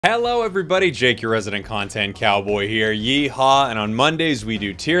Hello everybody, Jake, your resident content cowboy here, Yeehaw, and on Mondays we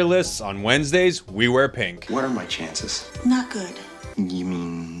do tier lists, on Wednesdays we wear pink. What are my chances? Not good. You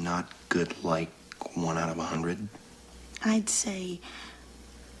mean not good like 1 out of 100? I'd say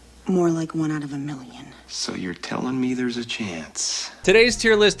more like 1 out of a million. So you're telling me there's a chance? Today's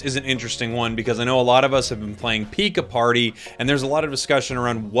tier list is an interesting one because I know a lot of us have been playing Pika Party, and there's a lot of discussion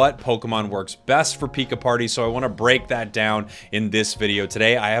around what Pokemon works best for Pika Party, so I want to break that down in this video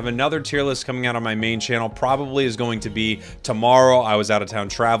today. I have another tier list coming out on my main channel, probably is going to be tomorrow. I was out of town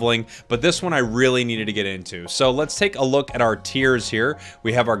traveling, but this one I really needed to get into. So let's take a look at our tiers here.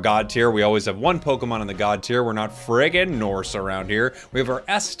 We have our God tier. We always have one Pokemon in the God tier. We're not friggin' Norse around here. We have our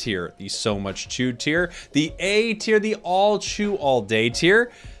S tier, the So Much Chew tier, the A tier, the All Chew All Day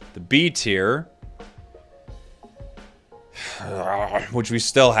tier, the B tier, which we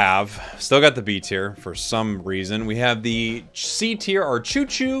still have. Still got the B tier for some reason. We have the C tier, our Choo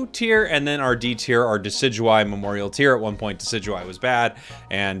Choo tier, and then our D tier, our Decidueye Memorial tier. At one point, Decidueye was bad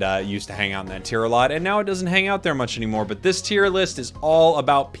and used to hang out in that tier a lot, and now it doesn't hang out there much anymore. But this tier list is all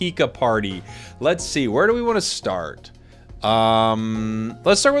about Pika Party. Let's see, where do we want to start?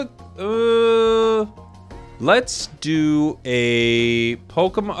 Let's start with, let's do a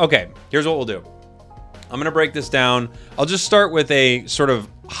Pokemon. Okay, here's what we'll do. I'm gonna break this down. I'll just start with a sort of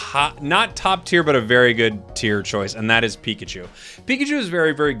hot, not top tier, but a very good tier choice, and that is Pikachu. Pikachu is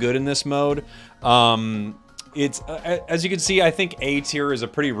very, very good in this mode. It's as you can see, I think A tier is a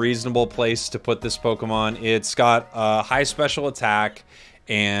pretty reasonable place to put this Pokemon. It's got a high special attack,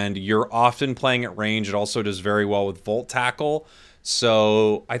 and you're often playing at range. It also does very well with Volt Tackle.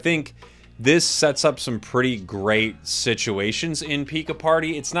 So I think this sets up some pretty great situations in Pika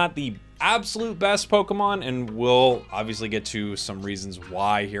Party. It's not the absolute best Pokemon, and we'll obviously get to some reasons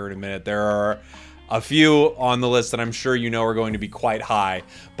why here in a minute. There are a few on the list that I'm sure you know are going to be quite high,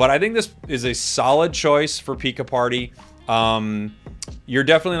 but I think this is a solid choice for Pika Party. You're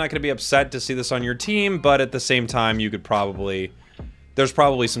definitely not going to be upset to see this on your team, but at the same time, you could probably... There's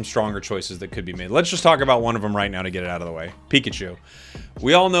probably some stronger choices that could be made. Let's just talk about one of them right now to get it out of the way. Pikachu.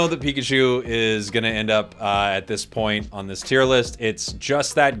 We all know that Pikachu is going to end up at this point on this tier list. It's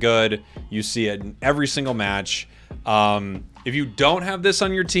just that good. You see it in every single match. If you don't have this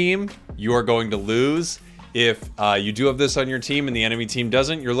on your team, you are going to lose. If you do have this on your team and the enemy team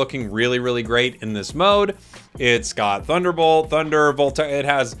doesn't, you're looking really, really great in this mode. It's got Thunderbolt, Thunder, Volta. It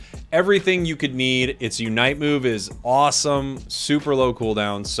has everything you could need. Its Unite move is awesome, super low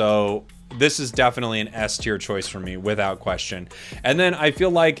cooldown. So this is definitely an S tier choice for me, without question. And then I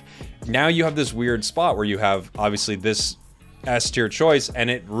feel like now you have this weird spot where you have obviously this S tier choice, and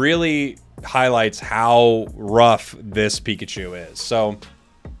it really highlights how rough this Pikachu is. So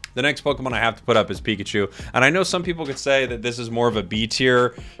the next Pokemon I have to put up is Pikachu. And I know some people could say that this is more of a B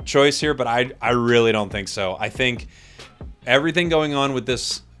tier choice here, but I really don't think so. I think everything going on with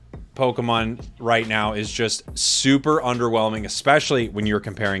this Pokemon right now is just super underwhelming, especially when you're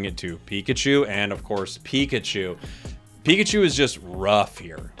comparing it to Pikachu and, of course, Pikachu. Pikachu is just rough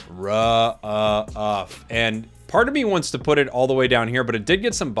here. Rough. And part of me wants to put it all the way down here, but it did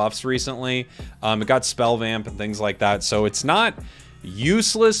get some buffs recently. It got Spell Vamp and things like that, so it's not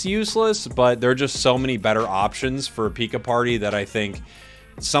useless, but there are just so many better options for Pika Party that I think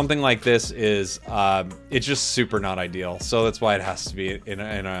something like this is it's just super not ideal. So that's why it has to be in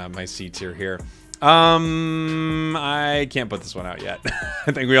my C tier here. I can't put this one out yet.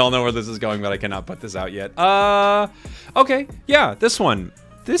 I think we all know where this is going, but I cannot put this out yet. Okay, yeah, this one.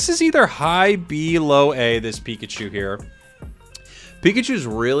 This is either high B, low A, this Pikachu here. Pikachu's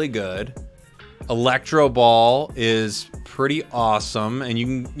really good. Electro Ball is pretty awesome, and you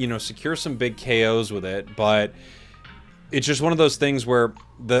can, you know, secure some big KOs with it, but it's just one of those things where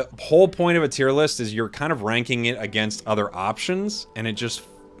the whole point of a tier list is you're kind of ranking it against other options, and it just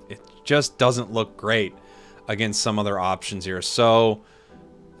doesn't look great against some other options here. So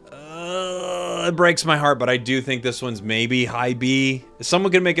it breaks my heart, but I do think this one's maybe high B.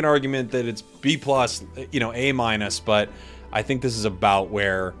 Someone could make an argument that it's B plus, you know, A minus, but I think this is about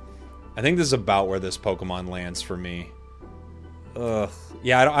where this Pokemon lands for me.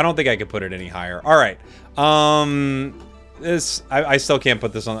 Yeah, I don't think I could put it any higher. All right. I still can't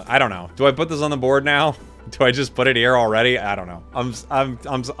put this on. I don't know. Do I put this on the board now? Do I just put it here already? I don't know.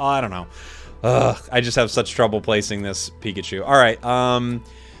 I don't know. I just have such trouble placing this Pikachu. All right.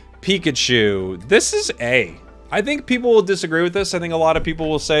 Pikachu. This is A. I think people will disagree with this. I think a lot of people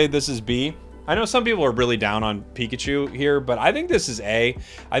will say this is B. I know some people are really down on Pikachu here, but I think this is A.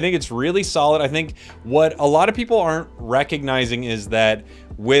 I think it's really solid. I think what a lot of people aren't recognizing is that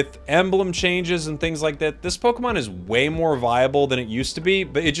with emblem changes and things like that, this Pokemon is way more viable than it used to be,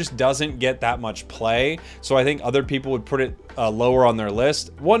 but it just doesn't get that much play. So I think other people would put it lower on their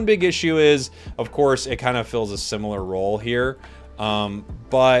list. One big issue is, of course, it kind of fills a similar role here.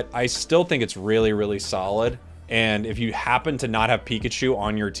 But I still think it's really, really solid. And if you happen to not have Pikachu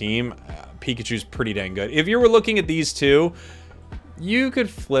on your team, Pikachu's pretty dang good. If you were looking at these two, you could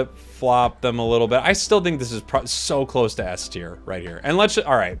flip-flop them a little bit. I still think this is so close to S tier right here. And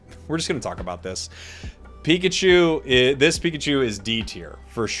all right, we're just going to talk about this. Pikachu, this Pikachu is D tier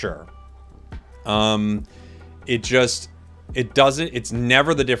for sure. It's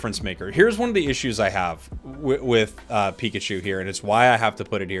never the difference maker. Here's one of the issues I have with Pikachu here, and it's why I have to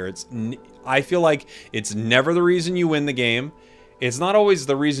put it here. I feel like it's never the reason you win the game. It's not always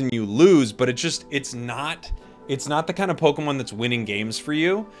the reason you lose, but it's not the kind of Pokemon that's winning games for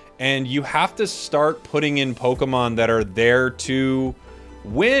you. And you have to start putting in Pokemon that are there to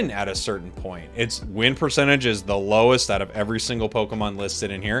win at a certain point. Its win percentage is the lowest out of every single Pokemon listed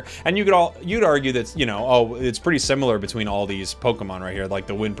in here. And you'd argue that, you know, oh, it's pretty similar between all these Pokemon right here. Like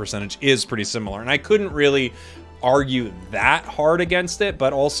the win percentage is pretty similar. And I couldn't really argue that hard against it,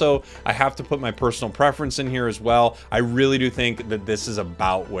 but also I have to put my personal preference in here as well. I really do think that this is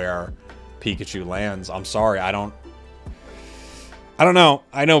about where Pikachu lands. I'm sorry, I don't know.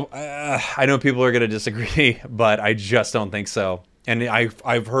 I know people are gonna disagree, but I just don't think so. And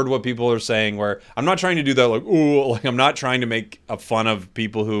I've heard what people are saying, where I'm not trying to do that like, ooh, like I'm not trying to make a fun of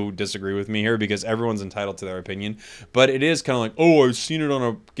people who disagree with me here, because everyone's entitled to their opinion. But it is kind of like, oh, I've seen it on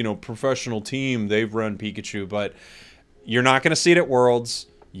a, you know, professional team. They've run Pikachu, but you're not going to see it at Worlds.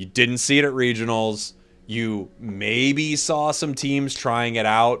 You didn't see it at Regionals. You maybe saw some teams trying it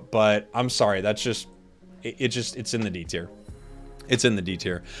out, but I'm sorry, that's just it's in the D tier. It's in the D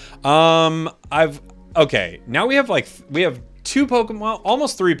tier. Okay, now we have two Pokemon, well,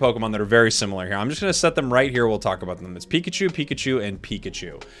 almost three Pokemon that are very similar here. I'm just going to set them right here. We'll talk about them. It's Pikachu, Pikachu, and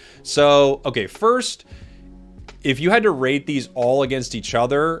Pikachu. So, okay, first, if you had to rate these all against each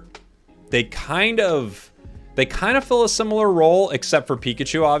other, they kind of fill a similar role, except for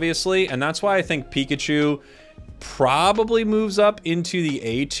Pikachu, obviously. And that's why I think Pikachu probably moves up into the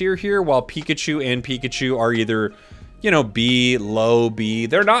A tier here, while Pikachu and Pikachu are either, you know, B, low B.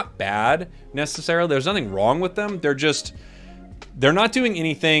 They're not bad, necessarily. There's nothing wrong with them. They're not doing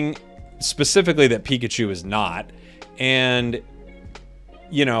anything specifically that Pikachu is not. And,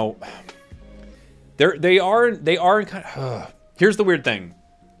 you know, they are kind of, here's the weird thing.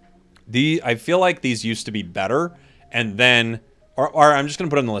 I feel like these used to be better, and then, or I'm just going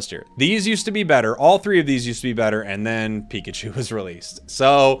to put on the list here. These used to be better. All three of these used to be better, and then Pikachu was released.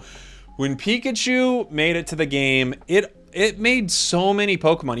 So when Pikachu made it to the game, it made so many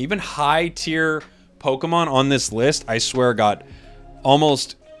Pokemon, even high tier Pokemon on this list, I swear, got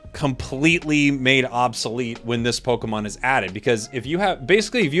almost completely made obsolete when this Pokemon is added. Because if you have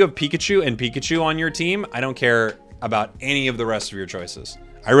Pikachu and Pikachu on your team, I don't care about any of the rest of your choices.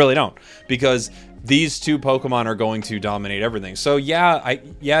 I really don't, because these two Pokemon are going to dominate everything. So yeah,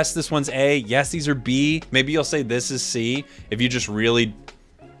 yes, this one's A. Yes, these are B. Maybe you'll say this is C if you just really,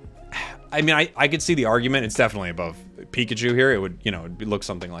 I mean, I could see the argument. It's definitely above Pikachu here. It would, you know, it'd look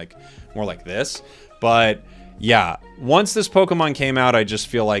something like more like this. But yeah, once this Pokemon came out, I just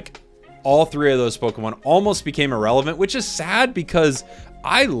feel like all three of those Pokemon almost became irrelevant, which is sad, because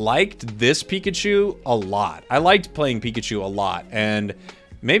I liked this Pikachu a lot. I liked playing Pikachu a lot, and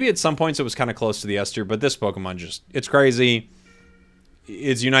maybe at some points it was kind of close to the S tier, but this Pokemon just, it's crazy.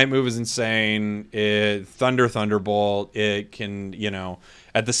 Its Unite move is insane. Thunderbolt, it can, you know,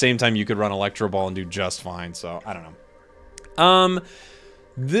 at the same time you could run Electro Ball and do just fine, so I don't know.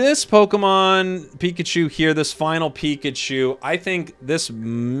 This Pokemon, Pikachu here, this final Pikachu, I think this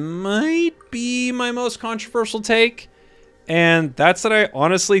might be my most controversial take. And that's that I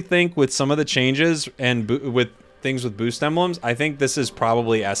honestly think with some of the changes and with things with boost emblems, I think this is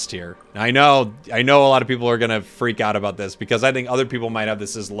probably S tier. Now, I know a lot of people are going to freak out about this, because I think other people might have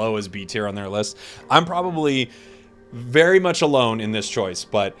this as low as B tier on their list. I'm probably very much alone in this choice,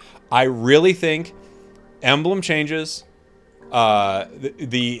 but I really think emblem changes,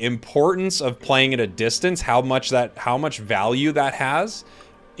 the importance of playing at a distance, how much value that has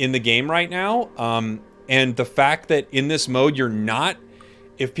in the game right now, and the fact that in this mode you're not,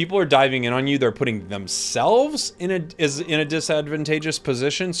 if people are diving in on you, they're putting themselves in a disadvantageous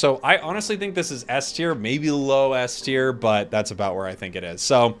position. So I honestly think this is S tier, maybe low S tier, but that's about where I think it is.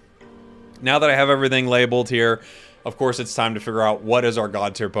 So now that I have everything labeled here, of course, it's time to figure out what is our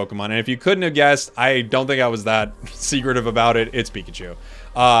God tier Pokemon. And if you couldn't have guessed, I don't think I was that secretive about it. It's Pikachu.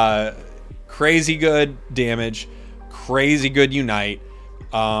 Crazy good damage, crazy good Unite.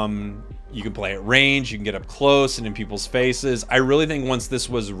 You can play at range, you can get up close and in people's faces. I really think once this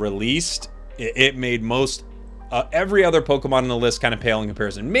was released, it made most every other Pokemon on the list kind of pale in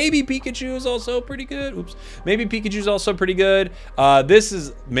comparison. Maybe Pikachu is also pretty good. Oops. Maybe Pikachu is also pretty good. This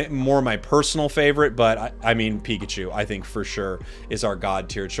is more my personal favorite, but I mean, Pikachu, I think for sure is our God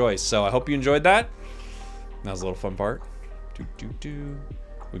tier choice. So I hope you enjoyed that. That was a little fun part.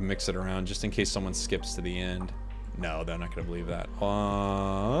 We mix it around just in case someone skips to the end. No, they're not going to believe that.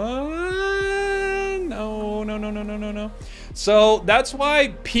 No. So that's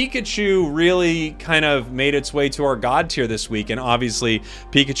why Pikachu really kind of made its way to our God tier this week. And obviously,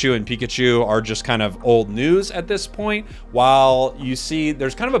 Pikachu and Pikachu are just kind of old news at this point. While you see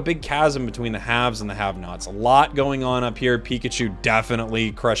there's kind of a big chasm between the haves and the have-nots. A lot going on up here. Pikachu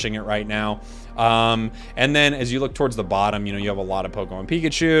definitely crushing it right now. And then as you look towards the bottom, you know, you have a lot of Pokemon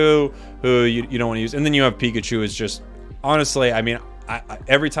Pikachu who you don't want to use. And then you have Pikachu is just, honestly, I mean,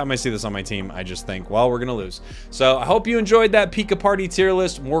 every time I see this on my team, I just think, well, we're going to lose. So I hope you enjoyed that Pika Party tier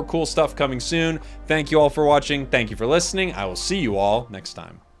list. More cool stuff coming soon. Thank you all for watching. Thank you for listening. I will see you all next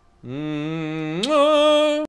time.